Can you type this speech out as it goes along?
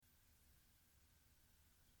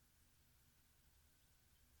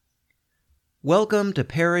Welcome to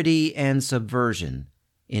Parody and Subversion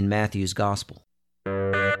in Matthew's Gospel.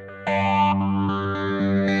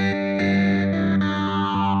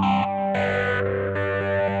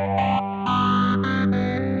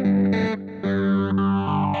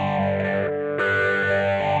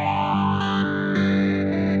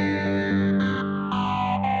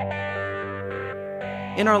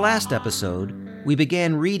 In our last episode, we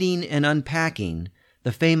began reading and unpacking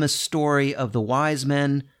the famous story of the wise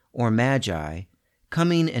men, or magi,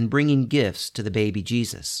 coming and bringing gifts to the baby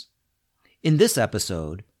Jesus. In this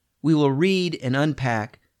episode, we will read and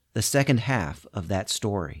unpack the second half of that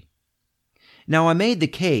story. Now, I made the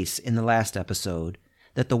case in the last episode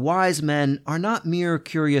that the wise men are not mere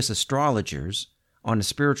curious astrologers on a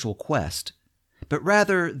spiritual quest, but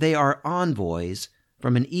rather they are envoys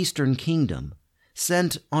from an eastern kingdom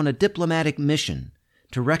sent on a diplomatic mission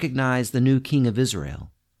to recognize the new king of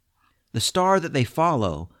Israel. The star that they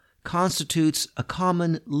follow constitutes a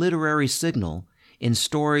common literary signal in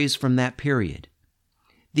stories from that period.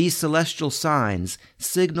 These celestial signs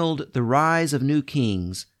signaled the rise of new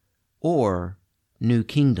kings or new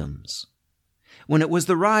kingdoms. When it was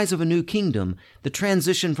the rise of a new kingdom, the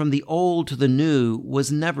transition from the old to the new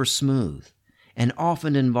was never smooth and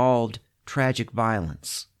often involved tragic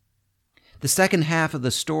violence. The second half of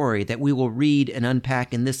the story that we will read and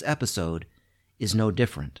unpack in this episode is no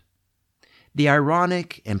different. The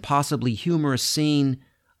ironic and possibly humorous scene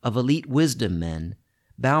of elite wisdom men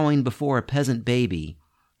bowing before a peasant baby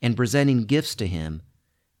and presenting gifts to him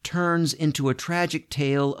turns into a tragic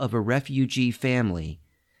tale of a refugee family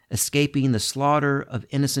escaping the slaughter of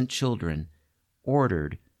innocent children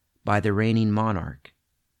ordered by the reigning monarch.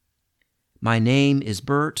 My name is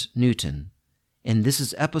Bert Newton, and this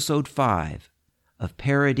is episode 5 of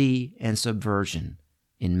Parody and Subversion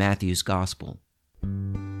in Matthew's Gospel.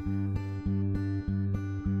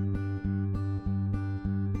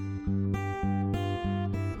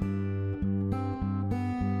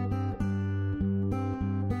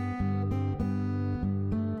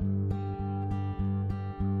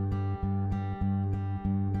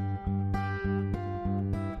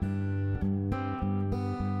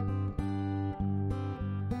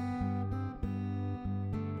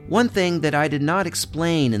 One thing that I did not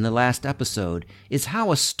explain in the last episode is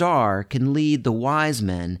how a star can lead the wise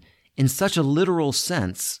men in such a literal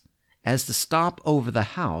sense as to stop over the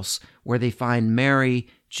house where they find Mary,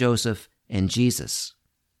 Joseph, and Jesus.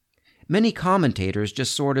 Many commentators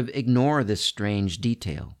just sort of ignore this strange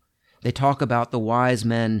detail. They talk about the wise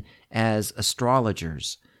men as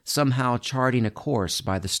astrologers, somehow charting a course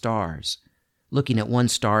by the stars, looking at one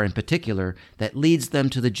star in particular that leads them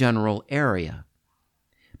to the general area.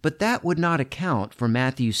 But that would not account for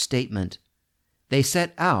Matthew's statement, "They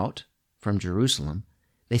set out," from Jerusalem,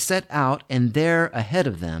 "they set out, and there ahead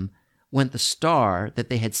of them went the star that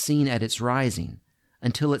they had seen at its rising,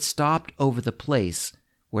 until it stopped over the place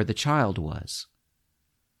where the child was."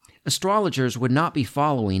 Astrologers would not be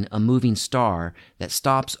following a moving star that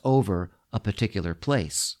stops over a particular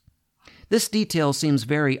place. This detail seems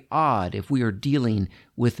very odd if we are dealing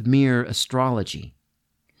with mere astrology.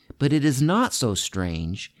 But it is not so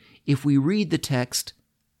strange if we read the text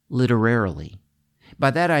literarily.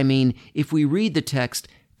 By that I mean if we read the text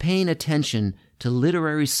paying attention to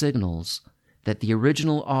literary signals that the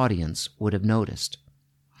original audience would have noticed.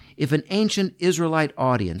 If an ancient Israelite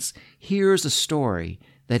audience hears a story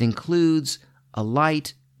that includes a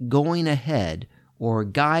light going ahead or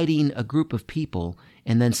guiding a group of people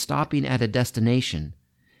and then stopping at a destination,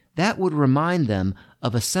 that would remind them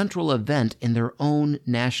of a central event in their own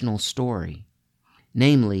national story,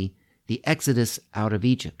 namely the Exodus out of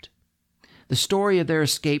Egypt. The story of their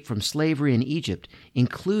escape from slavery in Egypt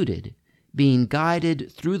included being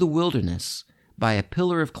guided through the wilderness by a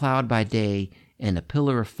pillar of cloud by day and a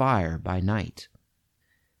pillar of fire by night.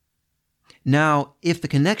 Now, if the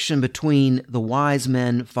connection between the wise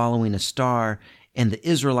men following a star and the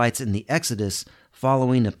Israelites in the Exodus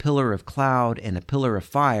following a pillar of cloud and a pillar of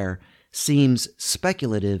fire seems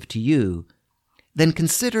speculative to you, then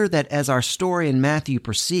consider that as our story in Matthew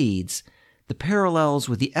proceeds, the parallels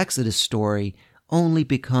with the Exodus story only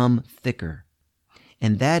become thicker.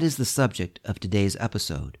 And that is the subject of today's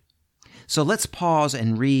episode. So let's pause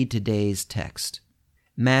and read today's text.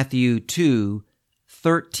 Matthew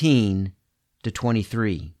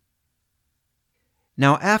 2:13-23.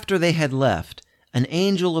 Now after they had left, an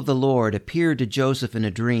angel of the Lord appeared to Joseph in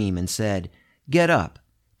a dream and said, "Get up,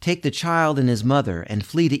 take the child and his mother, and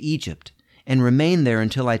flee to Egypt, and remain there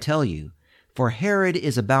until I tell you, for Herod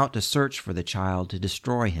is about to search for the child to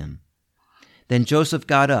destroy him." Then Joseph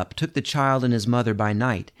got up, took the child and his mother by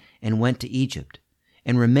night, and went to Egypt,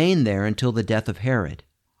 and remained there until the death of Herod.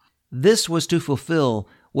 This was to fulfill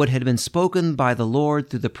what had been spoken by the Lord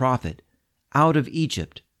through the prophet, "Out of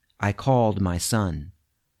Egypt I called my son."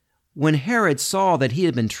 When Herod saw that he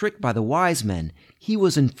had been tricked by the wise men, he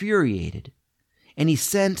was infuriated, and he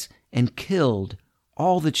sent and killed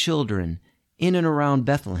all the children in and around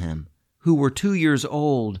Bethlehem who were 2 years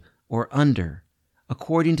old or under,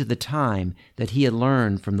 according to the time that he had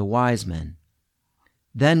learned from the wise men.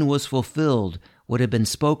 Then was fulfilled what had been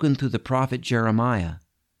spoken through the prophet Jeremiah.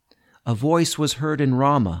 A voice was heard in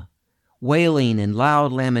Ramah, wailing in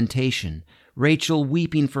loud lamentation, Rachel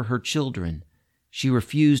weeping for her children. She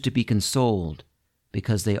refused to be consoled,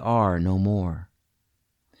 because they are no more.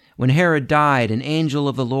 When Herod died, an angel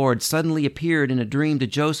of the Lord suddenly appeared in a dream to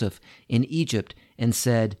Joseph in Egypt and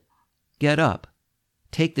said, "Get up,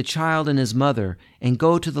 take the child and his mother, and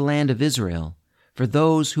go to the land of Israel, for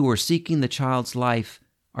those who are seeking the child's life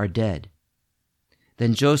are dead."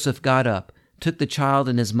 Then Joseph got up, took the child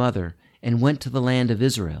and his mother, and went to the land of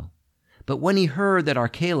Israel. But when he heard that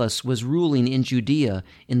Archelaus was ruling in Judea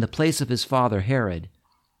in the place of his father Herod,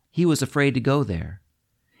 he was afraid to go there.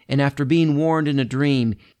 And after being warned in a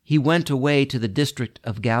dream, he went away to the district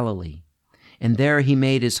of Galilee. And there he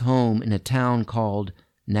made his home in a town called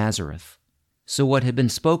Nazareth. So what had been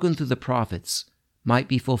spoken through the prophets might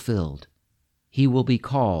be fulfilled. He will be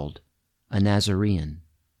called a Nazarene.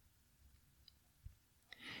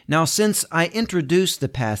 Now, since I introduced the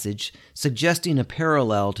passage suggesting a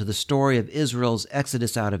parallel to the story of Israel's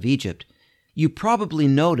exodus out of Egypt, you probably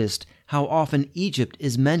noticed how often Egypt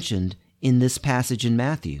is mentioned in this passage in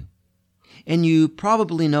Matthew. And you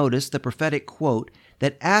probably noticed the prophetic quote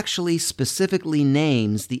that actually specifically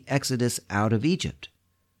names the exodus out of Egypt.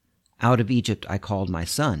 "Out of Egypt I called my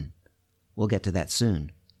son." We'll get to that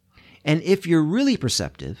soon. And if you're really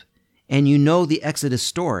perceptive and you know the Exodus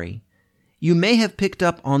story, you may have picked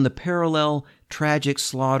up on the parallel tragic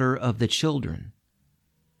slaughter of the children.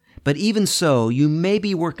 But even so, you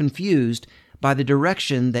maybe were confused by the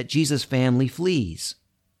direction that Jesus' family flees.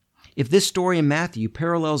 If this story in Matthew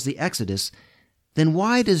parallels the Exodus, then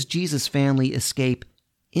why does Jesus' family escape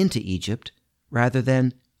into Egypt rather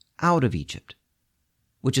than out of Egypt?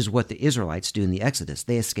 Which is what the Israelites do in the Exodus.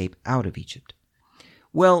 They escape out of Egypt.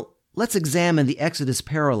 Well, let's examine the Exodus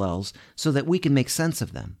parallels so that we can make sense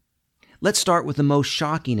of them. Let's start with the most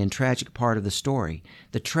shocking and tragic part of the story,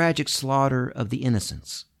 the tragic slaughter of the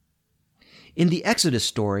innocents. In the Exodus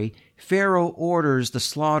story, Pharaoh orders the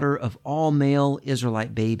slaughter of all male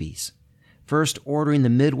Israelite babies, first ordering the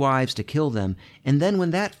midwives to kill them, and then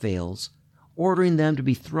when that fails, ordering them to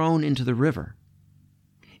be thrown into the river.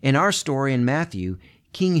 In our story in Matthew,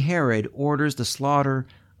 King Herod orders the slaughter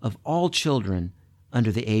of all children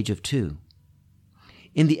under the age of 2.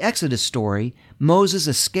 In the Exodus story, Moses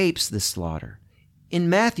escapes this slaughter. In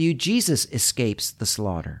Matthew, Jesus escapes the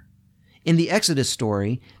slaughter. In the Exodus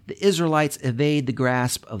story, the Israelites evade the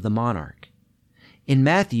grasp of the monarch. In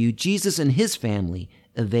Matthew, Jesus and his family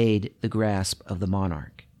evade the grasp of the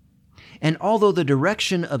monarch. And although the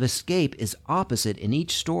direction of escape is opposite in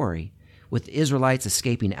each story, with the Israelites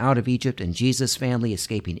escaping out of Egypt and Jesus' family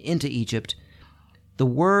escaping into Egypt, the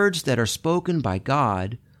words that are spoken by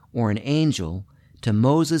God or an angel to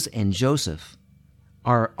Moses and Joseph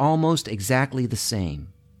are almost exactly the same.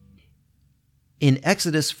 In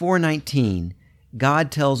Exodus 4:19,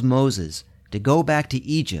 God tells Moses to go back to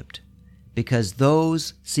Egypt because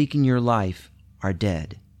those seeking your life are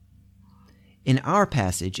dead. In our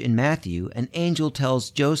passage in Matthew, an angel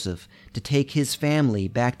tells Joseph to take his family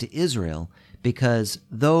back to Israel because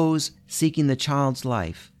those seeking the child's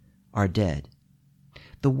life are dead.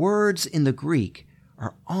 The words in the Greek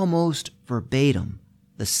are almost verbatim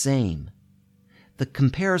the same. The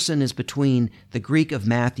comparison is between the Greek of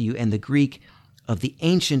Matthew and the Greek of the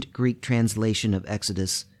ancient Greek translation of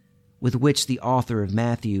Exodus, with which the author of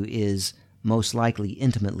Matthew is most likely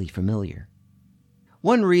intimately familiar.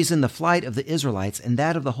 One reason the flight of the Israelites and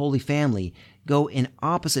that of the Holy Family go in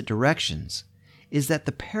opposite directions is that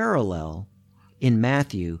the parallel in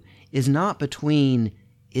Matthew is not between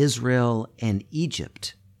Israel and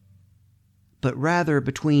Egypt, but rather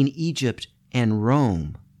between Egypt and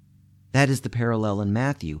Rome. That is the parallel in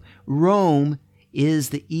Matthew. Rome is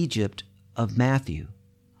the Egypt of Matthew.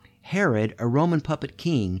 Herod, a Roman puppet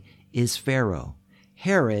king, is Pharaoh.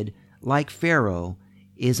 Herod, like Pharaoh,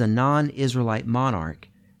 is a non-Israelite monarch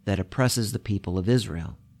that oppresses the people of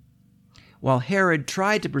Israel. While Herod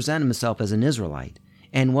tried to present himself as an Israelite,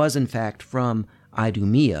 and was in fact from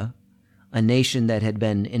Idumea, a nation that had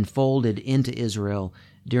been enfolded into Israel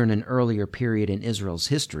during an earlier period in Israel's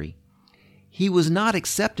history, he was not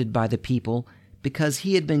accepted by the people because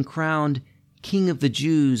he had been crowned king of the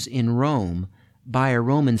Jews in Rome by a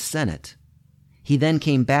Roman Senate. He then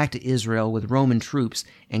came back to Israel with Roman troops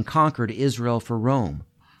and conquered Israel for Rome.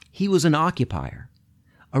 He was an occupier,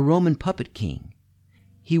 a Roman puppet king.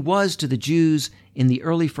 He was to the Jews in the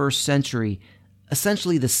early 1st century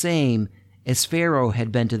essentially the same as Pharaoh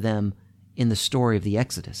had been to them in the story of the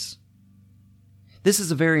Exodus. This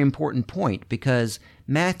is a very important point because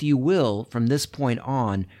Matthew will, from this point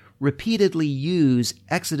on, repeatedly use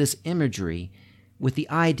Exodus imagery with the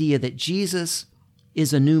idea that Jesus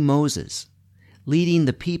is a new Moses, leading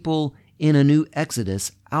the people in a new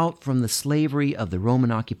Exodus out from the slavery of the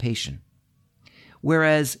Roman occupation.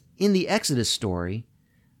 Whereas in the Exodus story,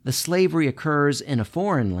 the slavery occurs in a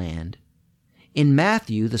foreign land, in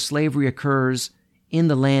Matthew, the slavery occurs in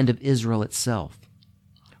the land of Israel itself.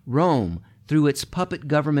 Rome, through its puppet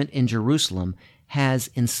government in Jerusalem, has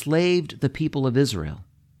enslaved the people of Israel.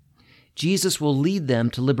 Jesus will lead them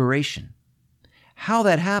to liberation. How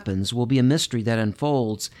that happens will be a mystery that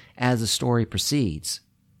unfolds as the story proceeds.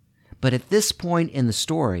 But at this point in the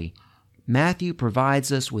story, Matthew provides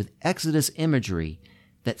us with Exodus imagery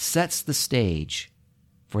that sets the stage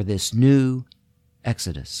for this new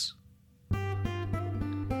Exodus.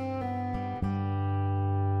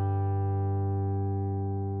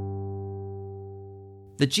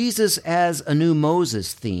 The Jesus as a new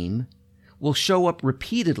Moses theme will show up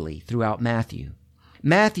repeatedly throughout Matthew.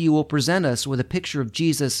 Matthew will present us with a picture of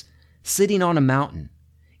Jesus sitting on a mountain,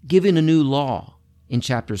 giving a new law in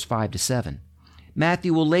chapters 5 to 7.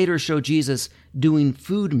 Matthew will later show Jesus doing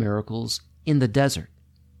food miracles in the desert.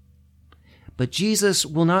 But Jesus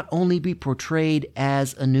will not only be portrayed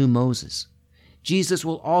as a new Moses. Jesus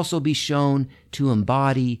will also be shown to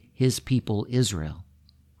embody his people Israel.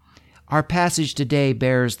 Our passage today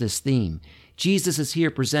bears this theme. Jesus is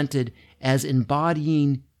here presented as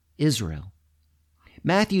embodying Israel.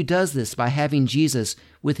 Matthew does this by having Jesus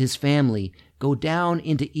with his family go down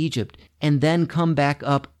into Egypt and then come back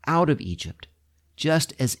up out of Egypt,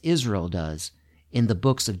 just as Israel does in the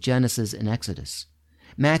books of Genesis and Exodus.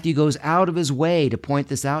 Matthew goes out of his way to point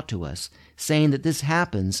this out to us, saying that this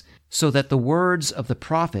happens so that the words of the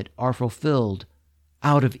prophet are fulfilled,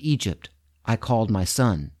 "Out of Egypt I called my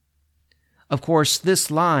son." Of course,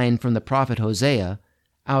 this line from the prophet Hosea,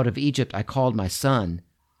 "Out of Egypt I called my son,"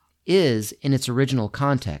 is, in its original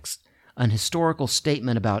context, an historical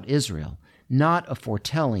statement about Israel, not a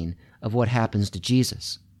foretelling of what happens to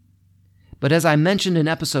Jesus. But as I mentioned in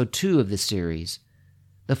episode 2 of this series,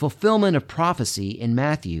 the fulfillment of prophecy in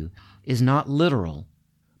Matthew is not literal,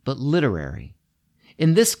 but literary.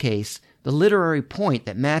 In this case, the literary point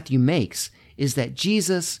that Matthew makes is that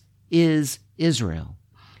Jesus is Israel.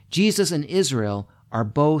 Jesus and Israel are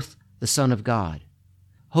both the Son of God.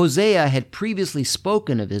 Hosea had previously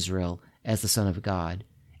spoken of Israel as the Son of God,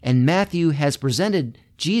 and Matthew has presented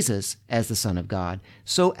Jesus as the Son of God.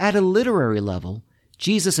 So at a literary level,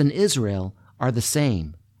 Jesus and Israel are the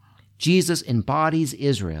same. Jesus embodies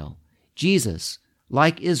Israel. Jesus,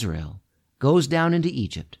 like Israel, goes down into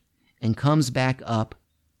Egypt and comes back up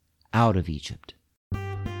out of Egypt.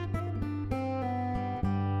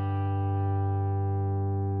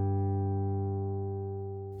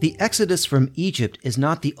 The Exodus from Egypt is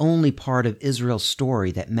not the only part of Israel's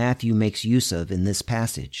story that Matthew makes use of in this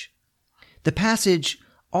passage. The passage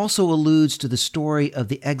also alludes to the story of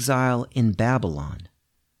the exile in Babylon.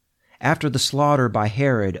 After the slaughter by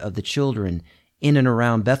Herod of the children in and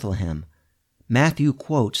around Bethlehem, Matthew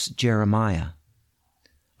quotes Jeremiah.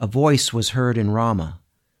 "A voice was heard in Ramah,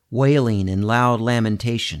 wailing in loud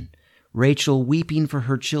lamentation, Rachel weeping for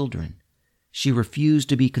her children. She refused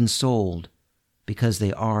to be consoled, because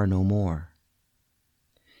they are no more."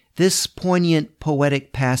 This poignant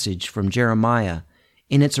poetic passage from Jeremiah,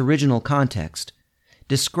 in its original context,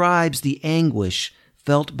 describes the anguish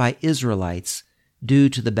felt by Israelites due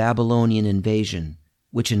to the Babylonian invasion,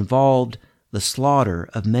 which involved the slaughter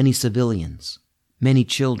of many civilians, many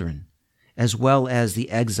children, as well as the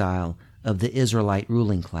exile of the Israelite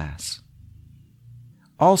ruling class.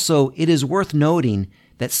 Also, it is worth noting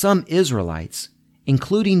that some Israelites,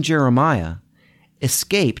 including Jeremiah,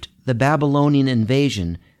 escaped the Babylonian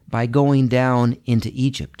invasion by going down into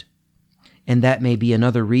Egypt. And that may be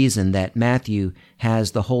another reason that Matthew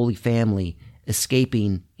has the Holy Family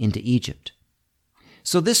escaping into Egypt.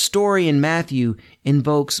 So this story in Matthew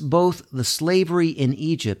invokes both the slavery in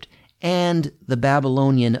Egypt and the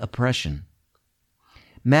Babylonian oppression.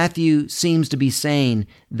 Matthew seems to be saying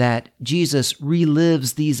that Jesus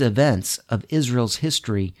relives these events of Israel's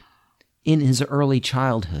history in his early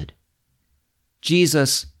childhood.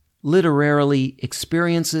 Jesus literally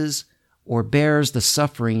experiences or bears the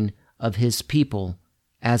suffering of his people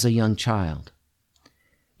as a young child.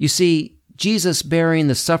 You see, Jesus bearing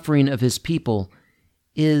the suffering of his people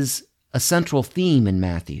is a central theme in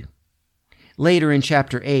Matthew. Later in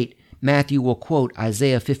chapter 8, Matthew will quote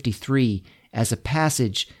Isaiah 53 as a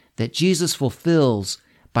passage that Jesus fulfills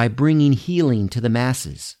by bringing healing to the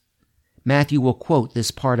masses. Matthew will quote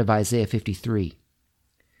this part of Isaiah 53.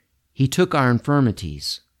 He took our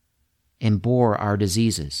infirmities and bore our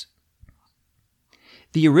diseases.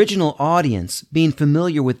 The original audience, being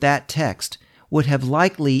familiar with that text, would have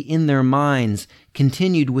likely in their minds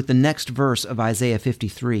continued with the next verse of Isaiah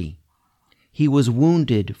 53. He was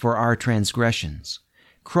wounded for our transgressions,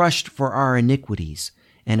 crushed for our iniquities,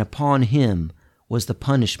 and upon him was the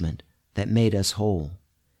punishment that made us whole,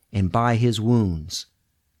 and by his wounds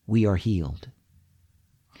we are healed.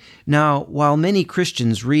 Now, while many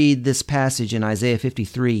Christians read this passage in Isaiah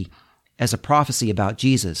 53 as a prophecy about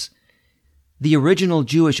Jesus, the original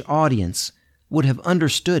Jewish audience would have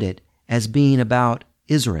understood it as being about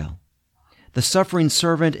Israel. The suffering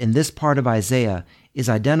servant in this part of Isaiah is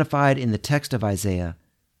identified in the text of Isaiah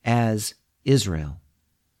as Israel.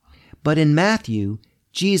 But in Matthew,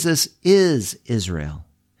 Jesus is Israel.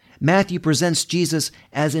 Matthew presents Jesus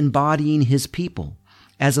as embodying his people,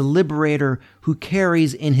 as a liberator who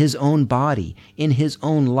carries in his own body, in his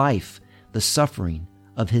own life, the suffering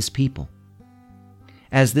of his people.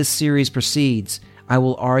 As this series proceeds, I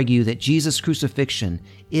will argue that Jesus' crucifixion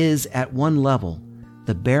is, at one level,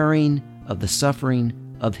 the bearing of the suffering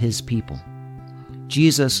of his people.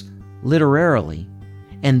 Jesus literally,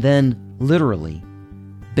 and then literally,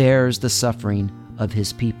 bears the suffering of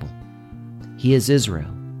his people. He is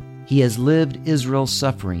Israel. He has lived Israel's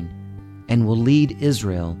suffering and will lead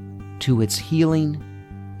Israel to its healing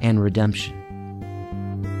and redemption.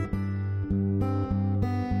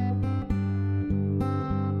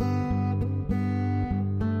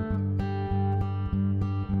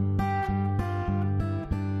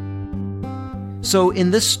 So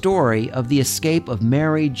in this story of the escape of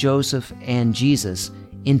Mary, Joseph, and Jesus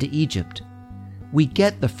into Egypt, we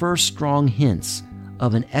get the first strong hints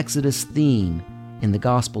of an Exodus theme in the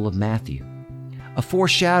Gospel of Matthew, a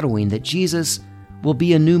foreshadowing that Jesus will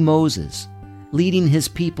be a new Moses, leading his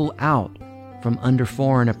people out from under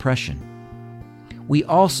foreign oppression. We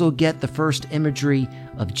also get the first imagery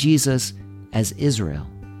of Jesus as Israel,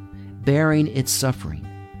 bearing its suffering.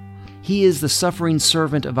 He is the suffering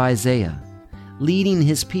servant of Isaiah, leading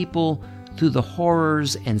his people through the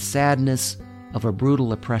horrors and sadness of a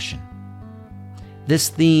brutal oppression. This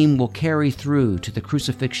theme will carry through to the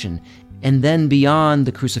crucifixion, and then beyond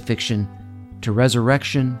the crucifixion to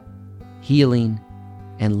resurrection, healing,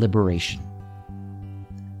 and liberation.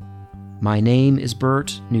 My name is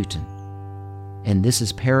Bert Newton, and this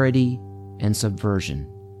is Parody and Subversion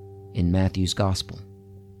in Matthew's Gospel.